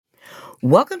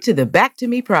Welcome to the Back to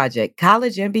Me Project,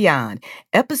 College and Beyond,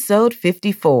 Episode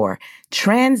 54,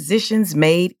 Transitions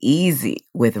Made Easy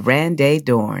with Randé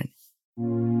Dorn.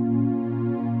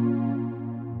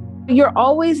 You're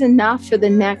always enough for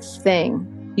the next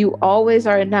thing. You always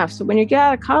are enough. So when you get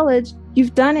out of college,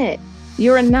 you've done it.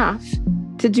 You're enough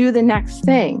to do the next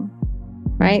thing,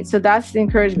 right? So that's the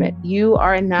encouragement. You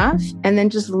are enough. And then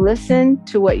just listen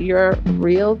to what your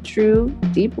real, true,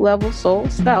 deep level soul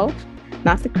self,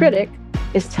 not the critic,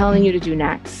 is telling you to do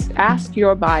next. Ask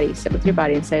your body, sit with your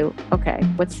body and say, okay,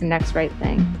 what's the next right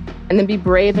thing? And then be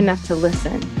brave enough to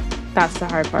listen. That's the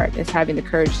hard part, is having the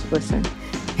courage to listen.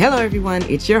 Hello, everyone.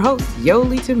 It's your host,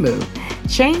 Yoli Tamu.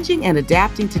 Changing and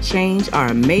adapting to change are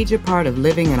a major part of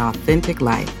living an authentic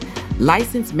life.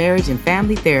 Licensed marriage and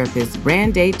family therapist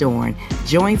Randé Dorn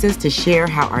joins us to share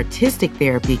how artistic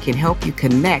therapy can help you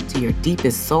connect to your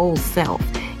deepest soul self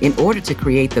in order to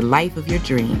create the life of your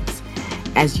dreams.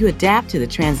 As you adapt to the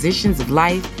transitions of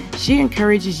life, she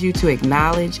encourages you to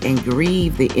acknowledge and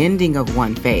grieve the ending of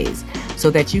one phase so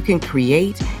that you can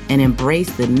create and embrace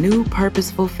the new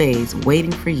purposeful phase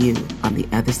waiting for you on the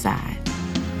other side.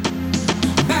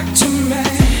 Back to me.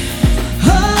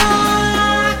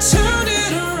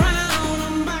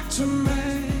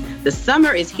 The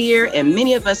summer is here, and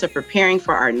many of us are preparing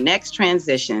for our next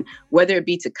transition, whether it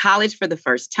be to college for the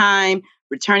first time,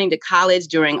 returning to college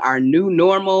during our new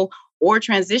normal, or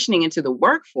transitioning into the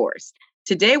workforce.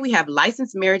 Today, we have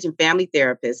licensed marriage and family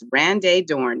therapist Randé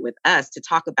Dorn with us to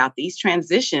talk about these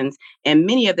transitions and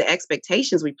many of the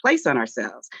expectations we place on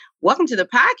ourselves. Welcome to the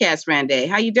podcast, Randé.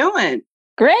 How you doing?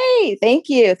 Great. Thank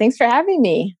you. Thanks for having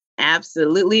me.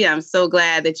 Absolutely. I'm so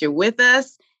glad that you're with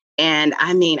us. And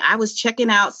I was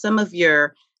checking out some of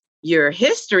your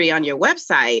history on your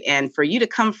website, and for you to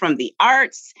come from the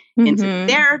arts into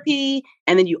therapy,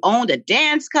 and then you owned a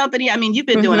dance company. You've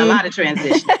been doing a lot of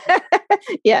transitions.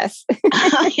 Yes.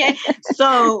 Okay.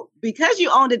 So because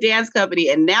you owned a dance company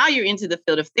and now you're into the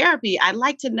field of therapy, I'd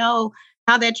like to know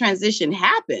how that transition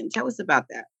happened. Tell us about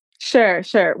that.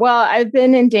 Sure. Well, I've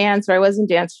been in dance, or I was in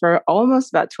dance for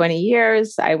almost about 20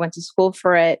 years. I went to school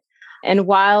for it. And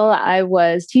while I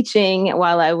was teaching,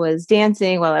 while I was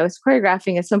dancing, while I was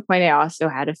choreographing, at some point I also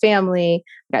had a family,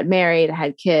 got married, I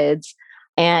had kids.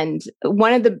 And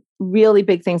one of the really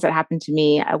big things that happened to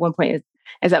me at one point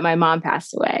is that my mom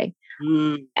passed away.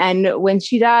 And when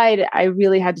she died, I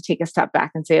really had to take a step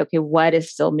back and say, okay, what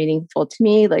is still meaningful to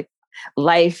me? Like,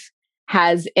 life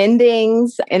has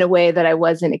endings in a way that I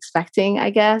wasn't expecting, I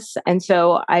guess. And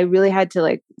so I really had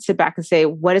to sit back and say,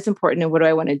 what is important and what do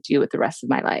I want to do with the rest of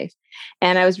my life?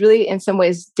 And I was really, in some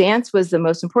ways, dance was the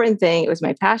most important thing. It was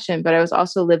my passion, but I was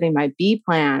also living my B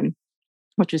plan,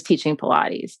 which was teaching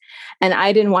Pilates. And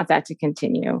I didn't want that to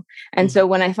continue. And so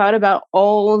when I thought about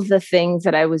all the things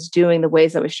that I was doing, the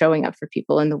ways I was showing up for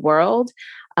people in the world,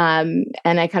 and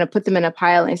I kind of put them in a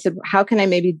pile and I said, how can I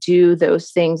maybe do those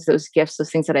things, those gifts,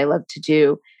 those things that I love to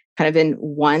do kind of in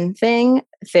one thing?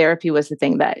 Therapy was the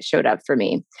thing that showed up for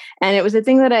me. And it was a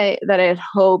thing that I had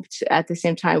hoped at the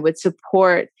same time would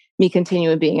support me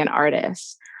continuing being an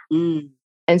artist. And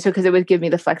so, because it would give me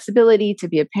the flexibility to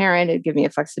be a parent, it'd give me a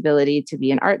flexibility to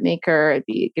be an art maker,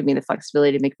 give me the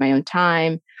flexibility to make my own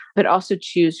time, but also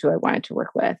choose who I wanted to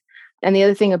work with. And the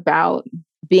other thing about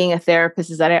being a therapist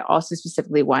is that I also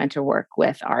specifically wanted to work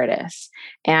with artists.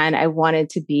 And I wanted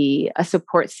to be a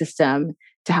support system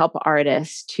to help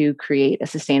artists to create a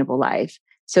sustainable life.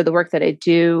 So the work that I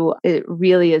do, it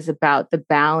really is about the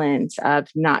balance of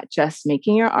not just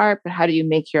making your art, but how do you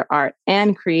make your art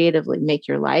and creatively make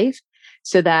your life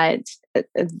so that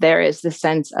there is the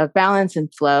sense of balance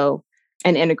and flow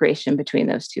and integration between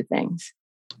those two things.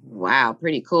 Wow,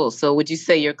 pretty cool. So would you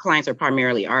say your clients are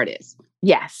primarily artists?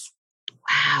 Yes.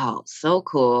 Wow, so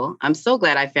cool. I'm so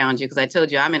glad I found you because I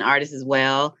told you I'm an artist as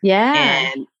well. Yeah.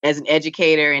 And as an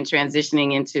educator and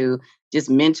transitioning into just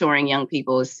mentoring young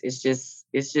people, it's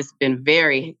just been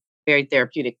very, very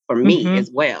therapeutic for me as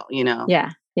well,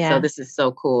 Yeah. So this is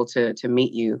so cool to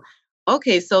meet you.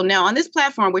 Okay, so now on this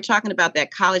platform, we're talking about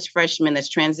that college freshman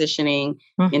that's transitioning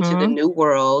into the new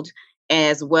world,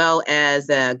 as well as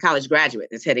a college graduate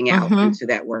that's heading out into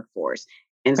that workforce.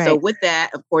 And so with that,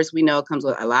 of course, we know it comes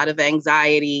with a lot of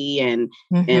anxiety and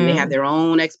they have their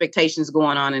own expectations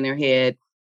going on in their head.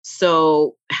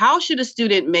 So how should a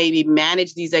student maybe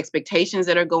manage these expectations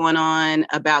that are going on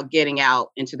about getting out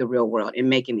into the real world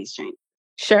and making these changes?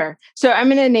 Sure. So I'm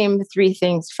going to name three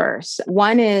things first.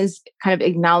 One is kind of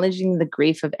acknowledging the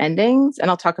grief of endings, and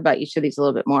I'll talk about each of these a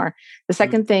little bit more. The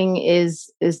second thing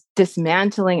is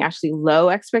dismantling actually low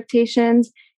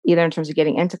expectations either in terms of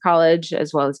getting into college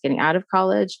as well as getting out of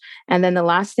college. And then the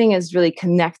last thing is really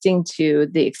connecting to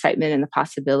the excitement and the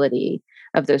possibility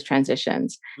of those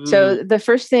transitions. So the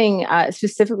first thing,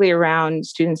 specifically around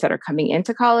students that are coming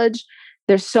into college,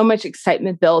 there's so much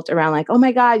excitement built around like, oh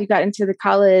my God, you got into the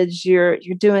college, you're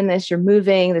doing this, you're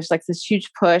moving. There's like this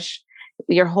huge push.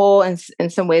 Your whole, in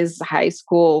some ways, high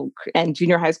school and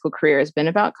junior high school career has been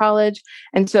about college.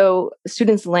 And so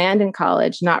students land in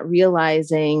college not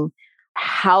realizing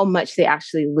how much they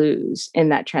actually lose in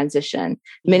that transition.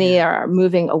 Many are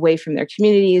moving away from their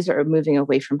communities or moving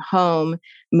away from home,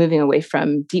 moving away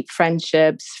from deep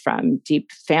friendships, from deep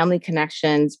family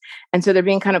connections. And so they're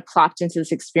being kind of plopped into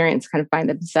this experience kind of by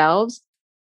themselves.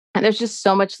 And there's just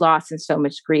so much loss and so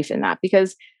much grief in that,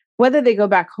 because whether they go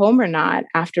back home or not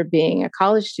after being a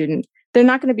college student, they're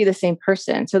not going to be the same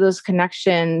person. So those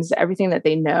connections, everything that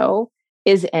they know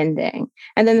is ending.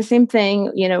 And then the same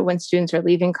thing, when students are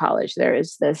leaving college, there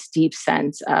is this deep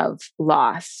sense of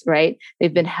loss, right?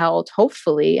 They've been held,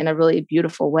 hopefully, in a really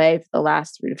beautiful way for the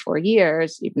last 3 to 4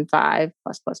 years, even 5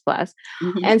 plus plus plus.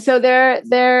 And so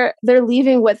they're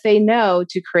leaving what they know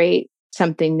to create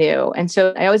something new. And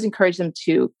so I always encourage them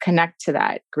to connect to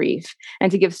that grief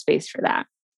and to give space for that.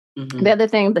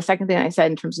 The second thing I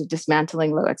said in terms of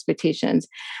dismantling low expectations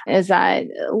is that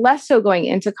less so going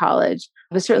into college,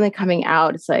 but certainly coming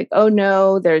out, it's like, oh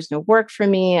no, there's no work for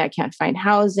me. I can't find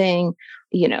housing,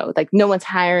 like no one's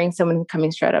hiring someone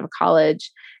coming straight out of college.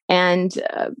 And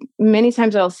many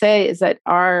times I'll say is that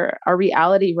our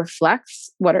reality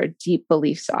reflects what our deep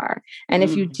beliefs are. And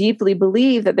if you deeply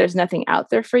believe that there's nothing out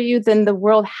there for you, then the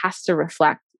world has to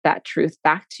reflect that truth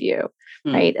back to you,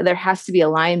 right? There has to be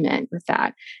alignment with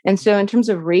that. And so in terms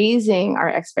of raising our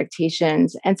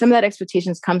expectations, and some of that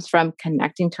expectations comes from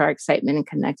connecting to our excitement and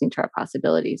connecting to our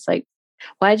possibilities. Like,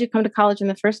 why did you come to college in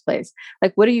the first place?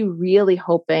 Like, what are you really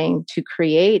hoping to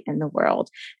create in the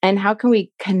world? And how can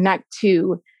we connect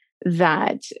to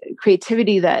that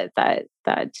creativity, that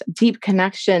deep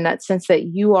connection, that sense that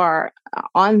you are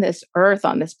on this earth,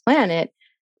 on this planet,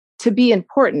 to be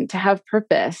important, to have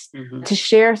purpose, to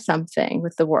share something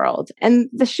with the world. And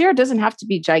the share doesn't have to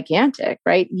be gigantic,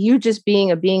 right? You just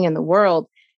being a being in the world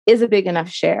is a big enough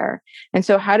share. And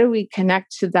so how do we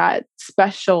connect to that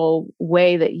special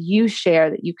way that you share,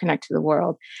 that you connect to the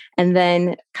world, and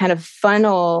then kind of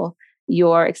funnel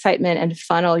your excitement and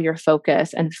funnel your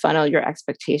focus and funnel your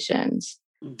expectations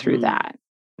through that?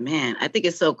 Man, I think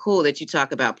it's so cool that you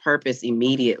talk about purpose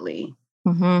immediately.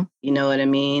 You know what I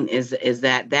mean? Is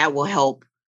that will help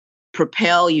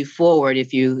propel you forward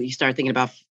if you start thinking about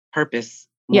purpose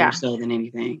more so than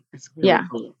anything. That's really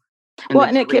cool.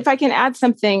 And if I can add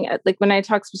something, like when I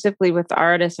talk specifically with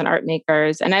artists and art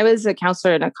makers, and I was a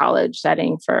counselor in a college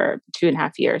setting for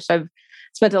 2.5 years, so I've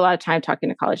spent a lot of time talking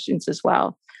to college students as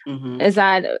well. Is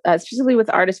that specifically with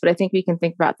artists, but I think we can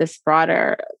think about this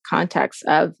broader context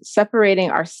of separating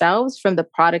ourselves from the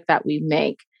product that we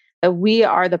make. That we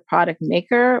are the product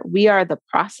maker, we are the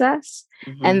process,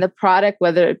 and the product,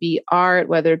 whether it be art,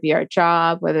 whether it be our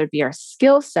job, whether it be our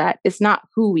skill set, is not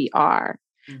who we are,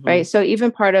 right? So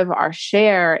even part of our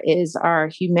share is our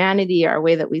humanity, our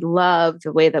way that we love,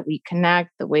 the way that we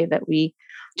connect, the way that we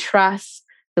trust,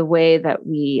 the way that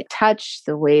we touch,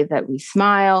 the way that we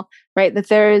smile, right? That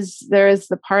there is there's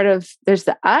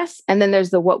the us, and then there's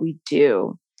the what we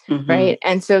do. Right.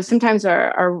 And so sometimes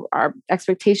our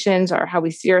expectations or how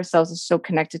we see ourselves is so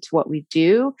connected to what we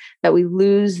do that we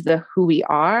lose the who we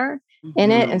are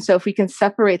in it. And so if we can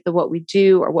separate the what we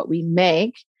do or what we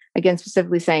make, again,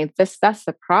 specifically saying that's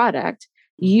the product,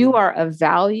 you are of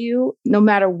value no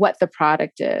matter what the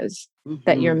product is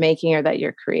that you're making or that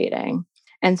you're creating.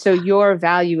 And so your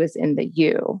value is in the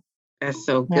you. That's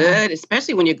so good,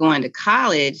 especially when you're going to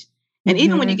college. And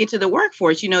even when you get to the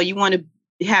workforce, you want to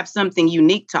have something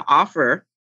unique to offer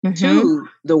to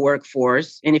the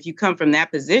workforce. And if you come from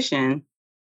that position,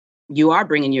 you are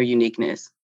bringing your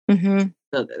uniqueness.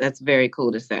 So that's very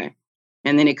cool to say.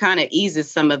 And then it kind of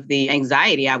eases some of the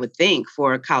anxiety, I would think,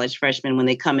 for college freshmen when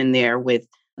they come in there with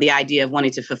the idea of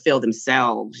wanting to fulfill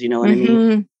themselves. You know what I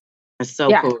mean? That's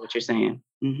so cool what you're saying.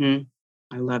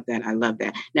 I love that. I love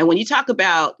that. Now, when you talk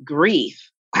about grief,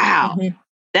 wow,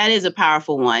 that is a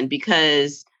powerful one,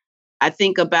 because I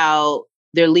think about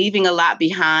they're leaving a lot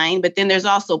behind, but then there's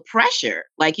also pressure.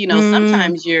 Like,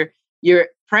 sometimes you're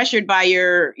pressured by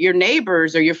your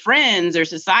neighbors or your friends or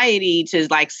society to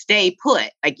like stay put.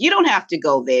 Like, you don't have to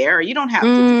go there. Or you don't have to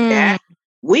do that.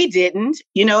 We didn't,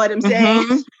 you know what I'm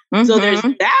saying? So there's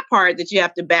that part that you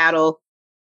have to battle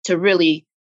to really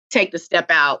take the step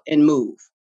out and move.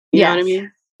 You know what I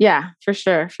mean? Yeah, for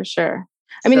sure. For sure.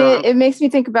 I mean, it makes me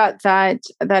think about that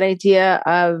idea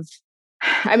of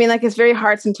I mean, like, it's very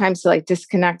hard sometimes to like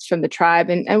disconnect from the tribe,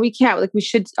 and we can't, like, we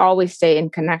should always stay in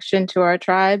connection to our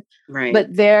tribe. Right.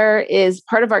 But there is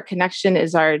part of our connection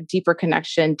is our deeper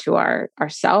connection to our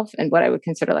self and what I would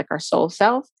consider like our soul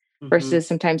self Mm-hmm. versus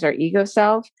sometimes our ego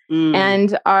self. Mm.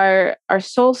 And our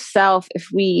soul self, if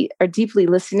we are deeply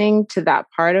listening to that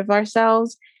part of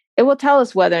ourselves, it will tell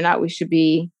us whether or not we should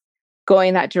be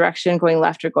going that direction, going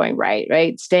left or going right,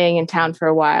 right? Staying in town for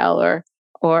a while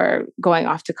or going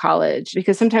off to college.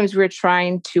 Because sometimes we're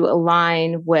trying to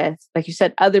align with, like you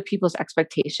said, other people's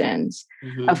expectations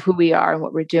Mm-hmm. of who we are and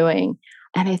what we're doing.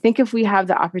 And I think if we have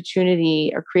the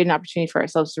opportunity or create an opportunity for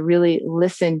ourselves to really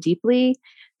listen deeply,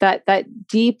 that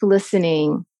deep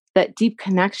listening, that deep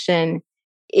connection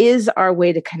is our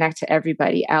way to connect to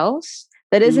everybody else.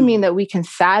 That doesn't mean Mm. that we can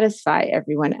satisfy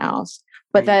everyone else,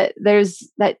 but Right. that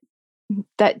there's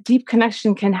that deep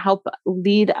connection can help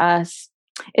lead us.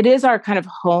 It is our kind of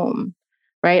home,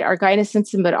 right? Our guidance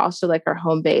system, but also like our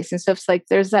home base. And so it's like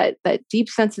there's that deep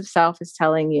sense of self is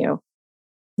telling you,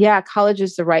 yeah, college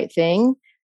is the right thing.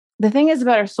 The thing is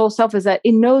about our soul self is that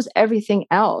it knows everything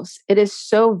else. It is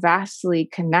so vastly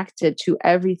connected to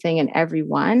everything and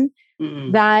everyone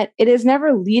Mm. that it is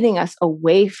never leading us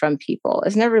away from people.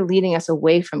 It's never leading us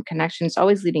away from connection. It's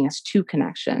always leading us to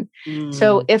connection.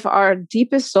 So Mm. if our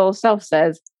deepest soul self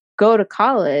says, go to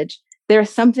college, there's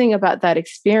something about that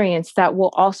experience that will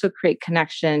also create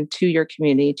connection to your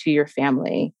community, to your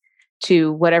family,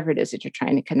 to whatever it is that you're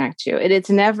trying to connect to.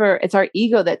 It's our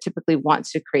ego that typically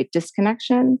wants to create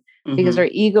disconnection because Mm-hmm. our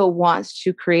ego wants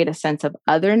to create a sense of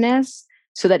otherness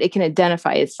so that it can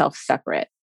identify itself separate.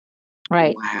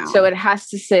 Right. So Wow. it has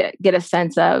to get a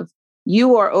sense of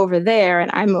you are over there and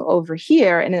I'm over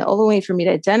here. And the only way for me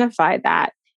to identify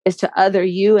that is to other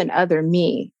you and other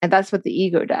me. And that's what the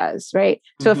ego does. Right.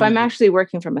 So if I'm Mm-hmm. actually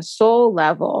working from a soul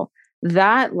level,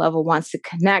 that level wants to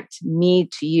connect me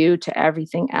to you, to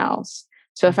everything else.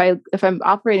 So if I'm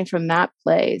operating from that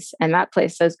place and that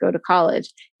place says go to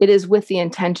college, it is with the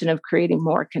intention of creating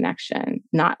more connection,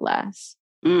 not less.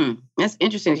 That's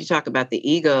interesting that you talk about the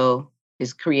ego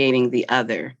is creating the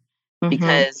other. Hmm.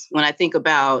 Because when I think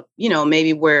about,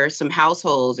 maybe where some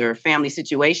households or family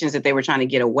situations that they were trying to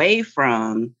get away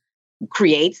from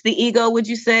creates the ego, would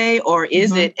you say? Or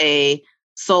is Hmm. it a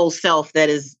soul self that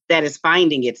is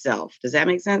finding itself? Does that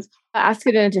make sense? Ask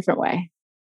it in a different way.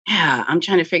 Yeah, I'm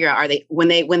trying to figure out, are they when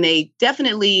they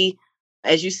definitely,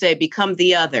 as you say, become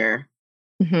the other,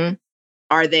 Hmm.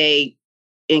 are they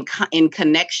in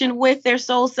connection with their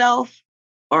soul self,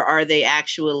 or are they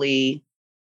actually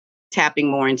tapping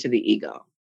more into the ego?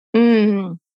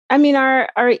 Mm. I mean, our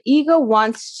ego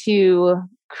wants to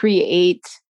create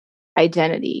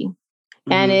identity,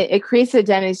 and Mm-hmm. it creates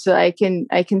identity. So I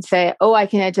can say, oh, I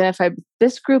can identify with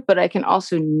this group, but I can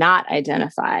also not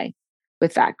identify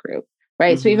with that group,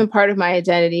 right? So Mm-hmm. even part of my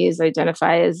identity is I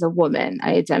identify as a woman.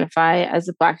 I identify as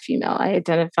a Black female. I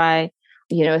identify,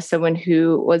 as someone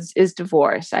who is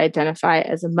divorced. I identify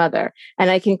as a mother, and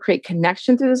I can create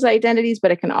connection through those identities,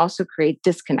 but I can also create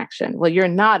disconnection. Well, you're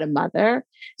not a mother,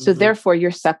 so Mm-hmm. therefore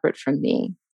you're separate from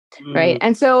me, right? Mm.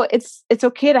 And so it's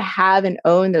okay to have and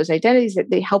own those identities,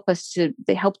 that they help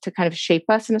to kind of shape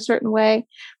us in a certain way.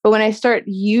 But when I start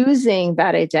using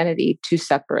that identity to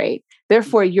separate,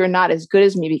 therefore you're not as good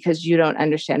as me because you don't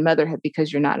understand motherhood,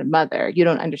 because you're not a mother, you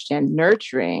don't understand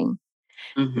nurturing,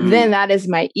 Mhm. then that is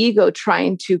my ego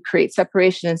trying to create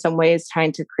separation in some ways,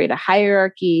 trying to create a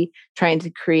hierarchy, trying to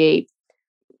create,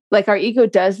 like, our ego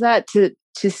does that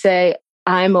to say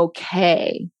I'm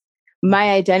okay,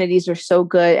 my identities are so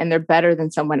good and they're better than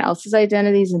someone else's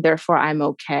identities, and therefore I'm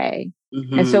okay.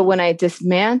 And so Mhm. when I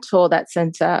dismantle that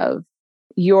sense of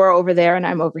you're over there and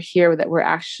I'm over here, that we're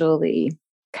actually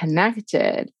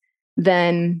connected,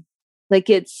 then like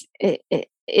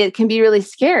it can be really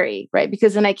scary, right?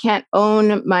 Because then I can't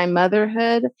own my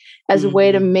motherhood as a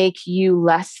way to Mhm. make you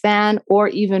less than or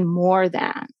even more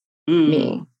than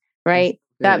me, Mm. That's right?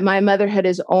 That good. my motherhood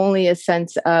is only a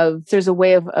sense of, there's a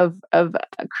way of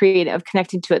creating, of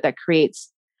connecting to it that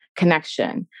creates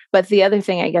connection. But the other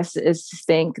thing, I guess, is to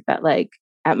think that, like,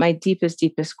 at my deepest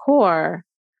core,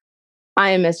 I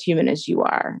am as human as you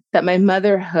are. That my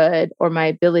motherhood or my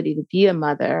ability to be a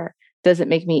mother doesn't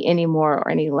make me any more or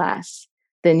any less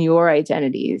than your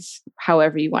identities,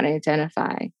 however you want to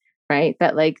identify, right?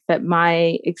 That, like, that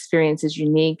my experience is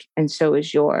unique and so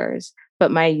is yours,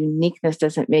 but my uniqueness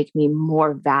doesn't make me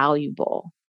more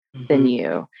valuable than Mhm.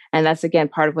 you. And that's, again,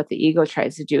 part of what the ego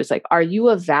tries to do, is like, are you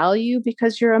of value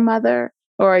because you're a mother,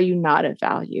 or are you not of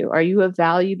value? Are you of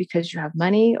value because you have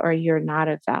money, or you're not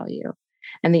of value?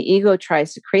 And the ego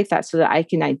tries to create that so that I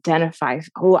can identify,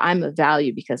 oh, I'm of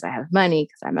value because I have money,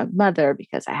 because I'm a mother,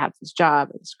 because I have this job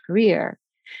or this career.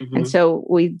 And so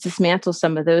we dismantle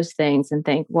some of those things and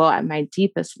think, well, at my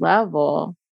deepest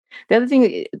level, the other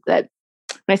thing that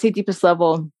when I say deepest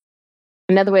level,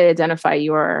 another way to identify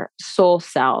your soul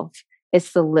self,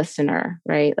 it's the listener,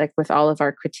 right? Like with all of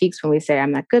our critiques, when we say,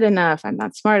 I'm not good enough, I'm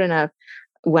not smart enough.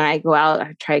 When I go out,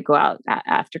 I try to go out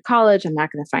after college, I'm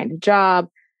not going to find a job.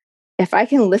 If I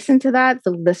can listen to that,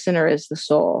 the listener is the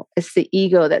soul. It's the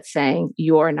ego that's saying,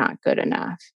 you're not good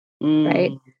enough,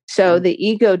 right? So the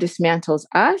ego dismantles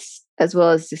us as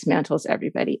well as dismantles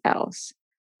everybody else,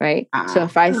 right? So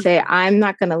if I say, I'm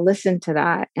not going to listen to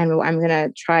that, and I'm going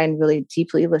to try and really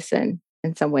deeply listen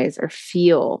in some ways, or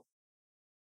feel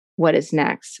what is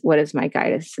next, what is my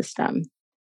guidance system.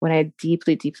 When I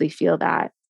deeply, deeply feel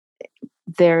that,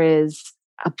 there is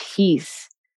a peace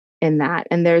in that,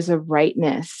 and there's a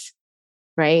rightness,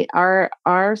 right?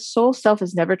 Our soul self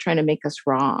is never trying to make us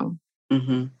wrong.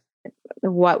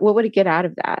 What would it get out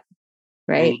of that?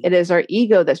 Right? It is our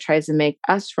ego that tries to make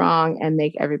us wrong and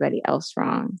make everybody else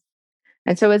wrong.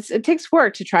 And so it takes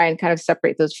work to try and kind of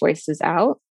separate those voices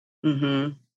out.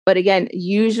 But again,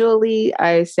 usually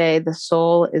I say the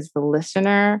soul is the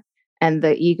listener and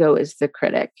the ego is the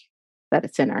critic, that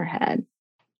it's in our head.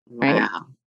 Right? Wow.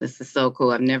 This is so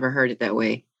cool. I've never heard it that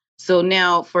way. So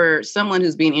now for someone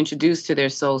who's being introduced to their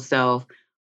soul self,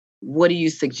 what do you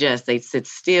suggest? They sit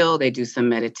still, they do some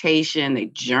meditation, they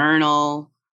journal.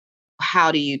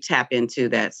 How do you tap into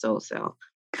that soul self?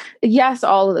 Yes,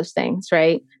 all of those things,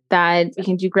 right? That we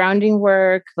can do grounding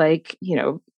work, like,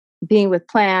 being with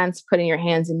plants, putting your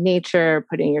hands in nature,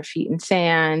 putting your feet in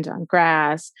sand, on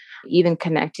grass, even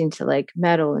connecting to like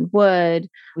metal and wood.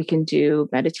 We can do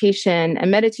meditation.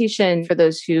 And meditation, for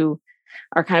those who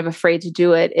are kind of afraid to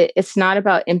do it, it's not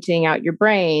about emptying out your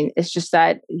brain. It's just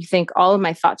that you think all of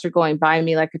my thoughts are going by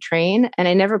me like a train, and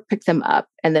I never pick them up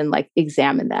and then like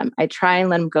examine them. I try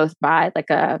and let them go by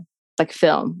like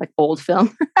film, like old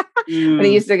film when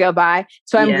it used to go by.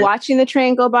 So I'm watching the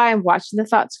train go by, I'm watching the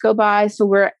thoughts go by. So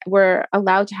we're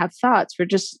allowed to have thoughts.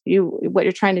 What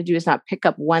you're trying to do is not pick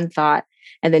up one thought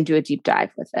and then do a deep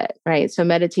dive with it, right? So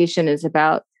meditation is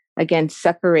about, again,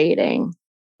 separating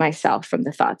myself from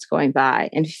the thoughts going by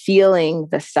and feeling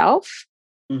the self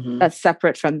that's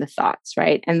separate from the thoughts,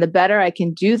 right? And the better I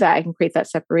can do that, I can create that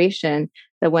separation,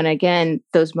 that when, again,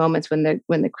 those moments when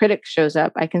the critic shows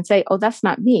up, I can say, oh, that's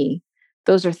not me.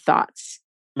 Those are thoughts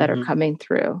that are coming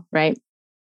through, right?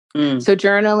 So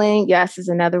journaling, yes, is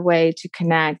another way to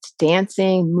connect.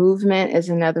 Dancing, movement is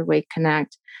another way to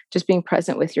connect. Just being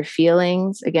present with your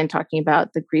feelings. Again, talking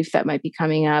about the grief that might be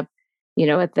coming up,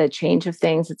 at the change of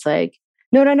things. It's like,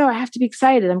 no, I have to be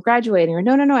excited, I'm graduating. Or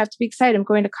no, I have to be excited, I'm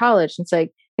going to college. And it's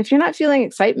like, if you're not feeling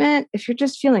excitement, if you're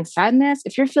just feeling sadness,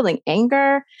 if you're feeling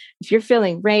anger, if you're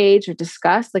feeling rage or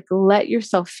disgust, like let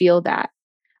yourself feel that.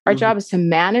 Our job is to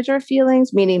manage our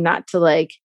feelings, meaning not to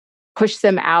like push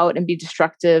them out and be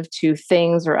destructive to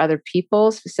things or other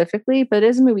people specifically, but it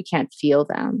doesn't mean we can't feel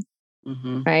them.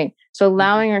 Right? So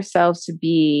allowing ourselves to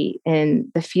be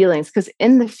in the feelings, because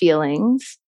in the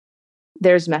feelings,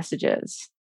 there's messages,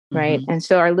 right? And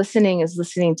so our listening is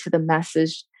listening to the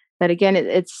message that, again,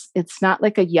 it's not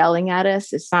like a yelling at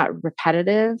us. It's not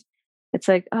repetitive. It's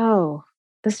like, oh,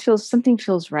 something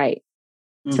feels right.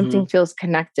 Something feels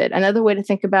connected. Another way to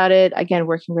think about it, again,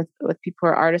 working with people who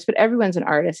are artists, but everyone's an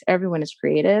artist, everyone is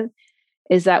creative,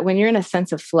 is that when you're in a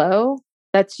sense of flow,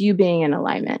 that's you being in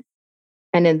alignment.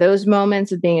 And in those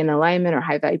moments of being in alignment or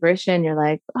high vibration, you're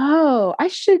like, oh, I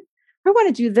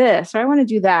want to do this, or I want to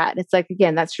do that. It's like,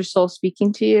 again, that's your soul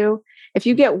speaking to you. If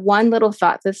you get one little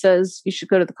thought that says you should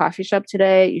go to the coffee shop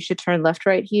today, you should turn left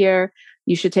right here,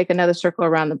 you should take another circle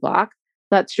around the block,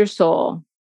 that's your soul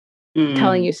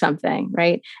telling you something,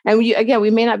 right? And we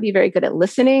may not be very good at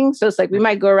listening. So it's like, we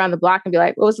might go around the block and be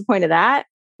like, what was the point of that?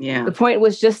 Yeah. The point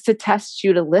was just to test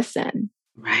you to listen.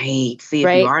 Right. See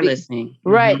if you are listening.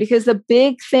 Right. Because the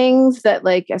big things that,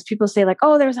 like, as people say, like,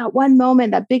 oh, there's that one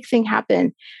moment, that big thing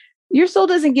happened. Your soul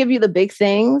doesn't give you the big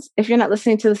things if you're not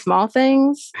listening to the small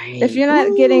things. Right. If you're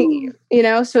not getting,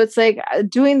 so it's like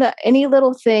doing any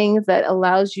little thing that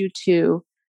allows you to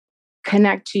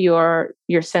connect to your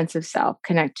sense of self,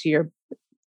 connect to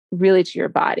your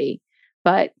body,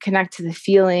 but connect to the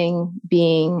feeling,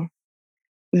 being,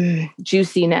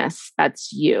 juiciness.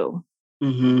 That's you.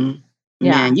 Yeah.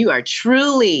 Man, you are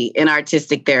truly an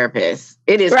artistic therapist.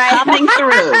 It is coming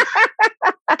through.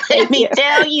 Let me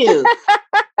tell you,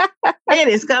 it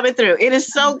is coming through. It is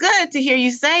so good to hear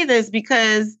you say this,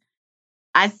 because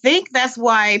I think that's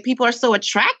why people are so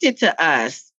attracted to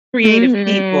us, creative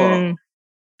people.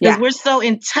 Because we're so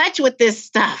in touch with this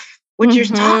stuff, what you're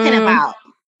talking about.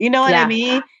 You know what I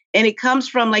mean? And it comes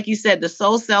from, like you said, the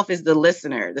soul self is the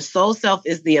listener. The soul self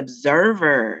is the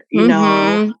observer, you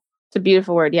know? It's a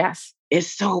beautiful word. Yes.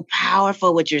 It's so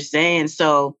powerful what you're saying.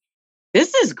 So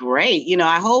this is great. You know,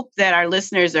 I hope that our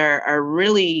listeners are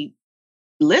really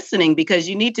listening, because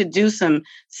you need to do some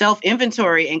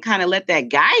self-inventory and kind of let that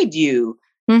guide you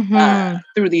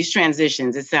through these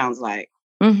transitions, it sounds like.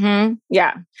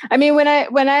 Yeah. I mean, when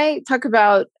I talk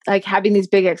about like having these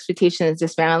big expectations,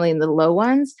 dismantling the low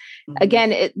ones,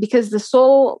 again, because the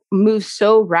soul moves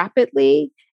so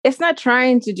rapidly, it's not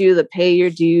trying to do the pay your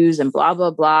dues and blah,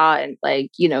 blah, blah. And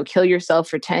like, you know, kill yourself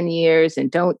for 10 years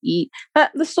and don't eat.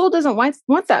 The soul doesn't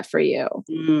want that for you.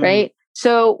 Right.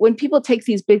 So when people take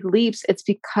these big leaps, it's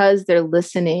because they're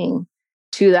listening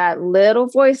to that little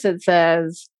voice that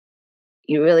says,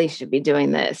 you really should be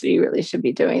doing this, or you really should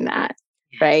be doing that.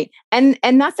 Right. And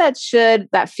not that should,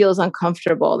 that feels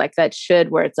uncomfortable, like that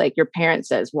should, where it's like your parent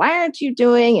says, why aren't you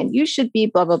doing? And you should be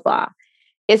blah, blah, blah.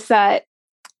 It's that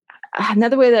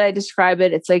another way that I describe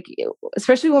it, it's like,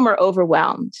 especially when we're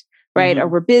overwhelmed, right? Or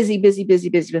we're busy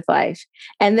with life.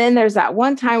 And then there's that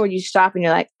one time where you stop and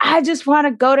you're like, I just want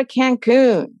to go to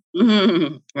Cancun.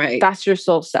 Right. That's your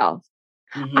soul self.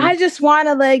 I just want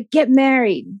to like get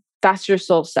married. That's your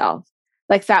soul self.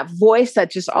 Like that voice that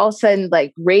just all of a sudden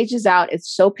like rages out. It's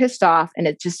so pissed off. And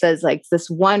it just says like this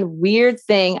one weird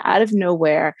thing out of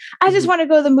nowhere. I just want to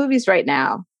go to the movies right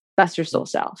now. That's your soul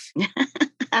self.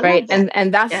 Right.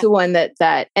 And that's the one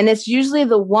that, and it's usually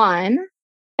the one.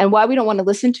 And why we don't want to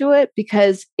listen to it,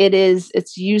 because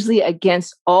it's usually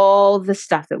against all the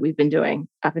stuff that we've been doing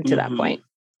up until that point.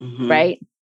 Right.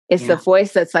 It's the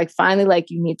voice that's like, finally, like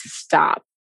you need to stop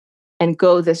and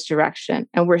go this direction.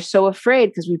 And we're so afraid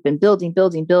because we've been building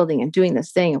and doing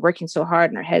this thing and working so hard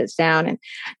and our head is down. And,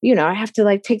 you know, I have to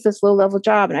like take this low level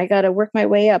job and I got to work my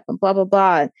way up and blah, blah,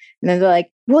 blah. And then they're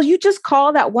like, well, you just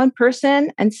call that one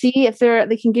person and see if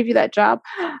they can give you that job.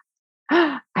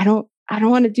 I don't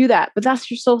want to do that. But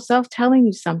that's your soul self telling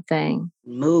you something.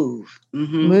 Move.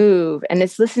 Move. And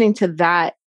it's listening to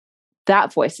that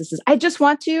voice that says, I just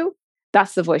want to.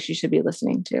 That's the voice you should be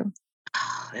listening to.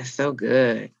 Oh, that's so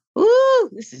good. Ooh,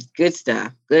 this is good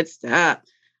stuff. Good stuff.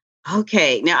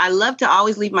 Okay. Now, I love to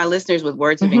always leave my listeners with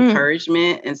words of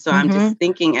encouragement. And so I'm just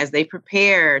thinking, as they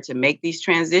prepare to make these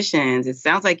transitions, it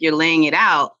sounds like you're laying it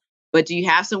out, but do you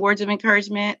have some words of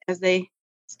encouragement as they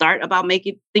start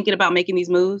thinking about making these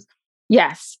moves?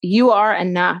 Yes, you are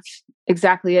enough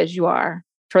exactly as you are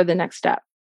for the next step.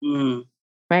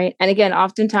 Right. And again,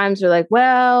 oftentimes they're like,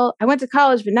 well, I went to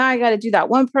college, but now I got to do that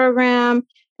one program.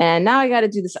 And now I got to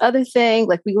do this other thing.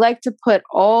 Like we like to put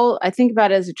I think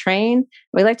about it as a train.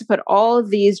 We like to put all of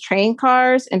these train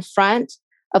cars in front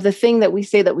of the thing that we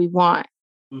say that we want.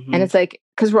 And it's like,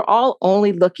 because we're all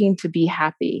only looking to be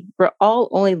happy. We're all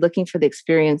only looking for the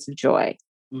experience of joy.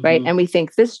 Right. And we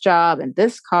think this job and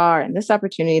this car and this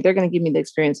opportunity, they're going to give me the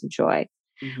experience of joy.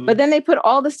 But then they put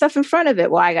all the stuff in front of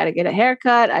it. Well, I got to get a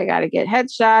haircut. I got to get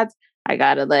headshots. I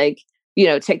got to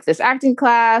take this acting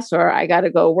class, or I got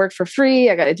to go work for free.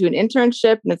 I got to do an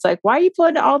internship. And it's like, why are you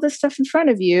putting all this stuff in front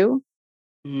of you?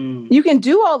 You can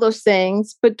do all those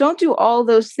things, but don't do all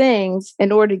those things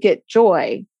in order to get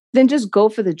joy. Then just go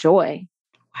for the joy.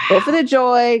 Wow. Go for the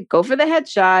joy, go for the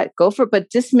headshot, but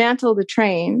dismantle the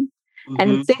train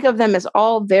and think of them as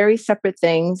all very separate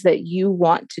things that you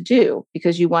want to do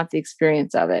because you want the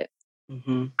experience of it.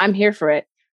 I'm here for it.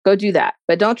 Go do that.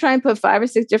 But don't try and put 5 or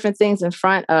 6 different things in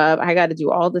front of, I got to do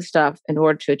all this stuff in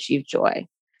order to achieve joy.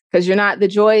 Because the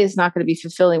joy is not going to be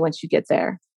fulfilling once you get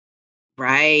there.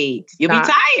 Right. You'll be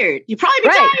tired. You'll probably be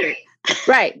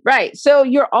tired. Right. So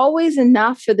you're always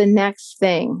enough for the next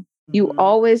thing. You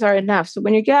always are enough. So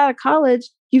when you get out of college,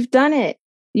 you've done it.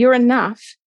 You're enough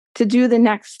to do the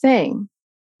next thing.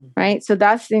 Right. So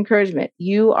that's the encouragement.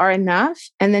 You are enough.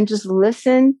 And then just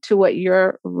listen to what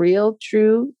your real,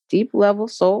 true, deep level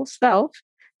soul self,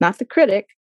 not the critic,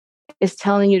 is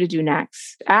telling you to do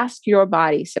next. Ask your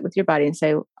body, sit with your body and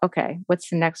say, okay, what's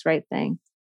the next right thing?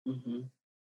 And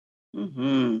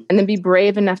then be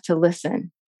brave enough to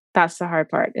listen. That's the hard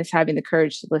part, is having the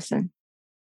courage to listen.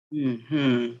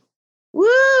 Woo!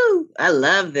 I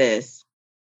love this.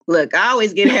 Look, I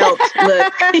always get helped.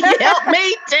 Look, you help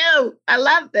me too. I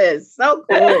love this. So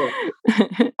cool.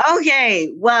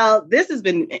 Okay. Well, this has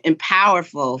been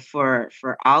powerful for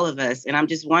all of us. And I'm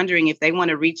just wondering, if they want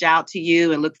to reach out to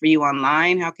you and look for you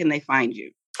online, how can they find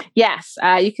you? Yes.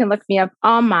 You can look me up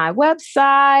on my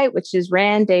website, which is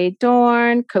Randé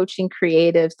Dorn,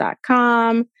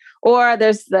 coachingcreatives.com. Or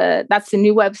that's the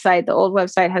new website. The old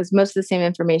website has most of the same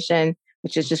information,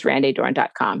 which is just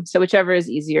randedorn.com. So whichever is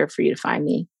easier for you to find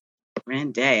me.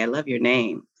 Randé, I love your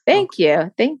name. Thank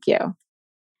you. Thank you.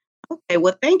 Okay,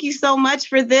 well, thank you so much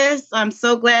for this. I'm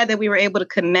so glad that we were able to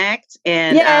connect.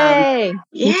 And Yay!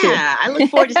 I look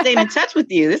forward to staying in touch with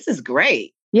you. This is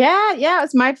great. Yeah, it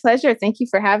was my pleasure. Thank you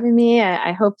for having me.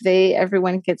 I hope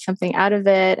everyone gets something out of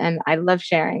it. And I love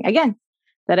sharing. Again,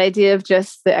 that idea of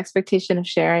just the expectation of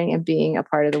sharing and being a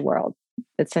part of the world.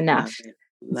 It's enough.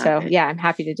 Love it. Yeah, I'm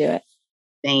happy to do it.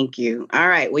 Thank you. All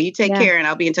right. Well, you take care, and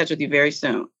I'll be in touch with you very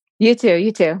soon. You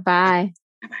too. Bye.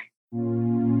 Bye-bye.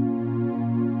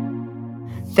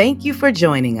 Thank you for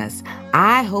joining us.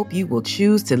 I hope you will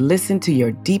choose to listen to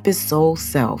your deepest soul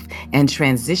self and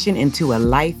transition into a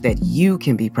life that you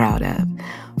can be proud of.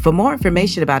 For more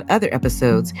information about other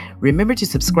episodes, remember to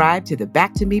subscribe to the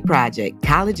Back to Me Project,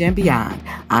 College and Beyond.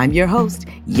 I'm your host,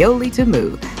 Yoli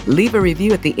Tamu. Leave a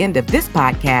review at the end of this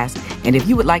podcast. And if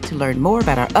you would like to learn more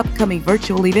about our upcoming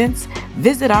virtual events,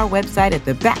 visit our website at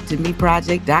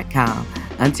thebacktomeproject.com.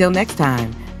 Until next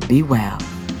time, be well.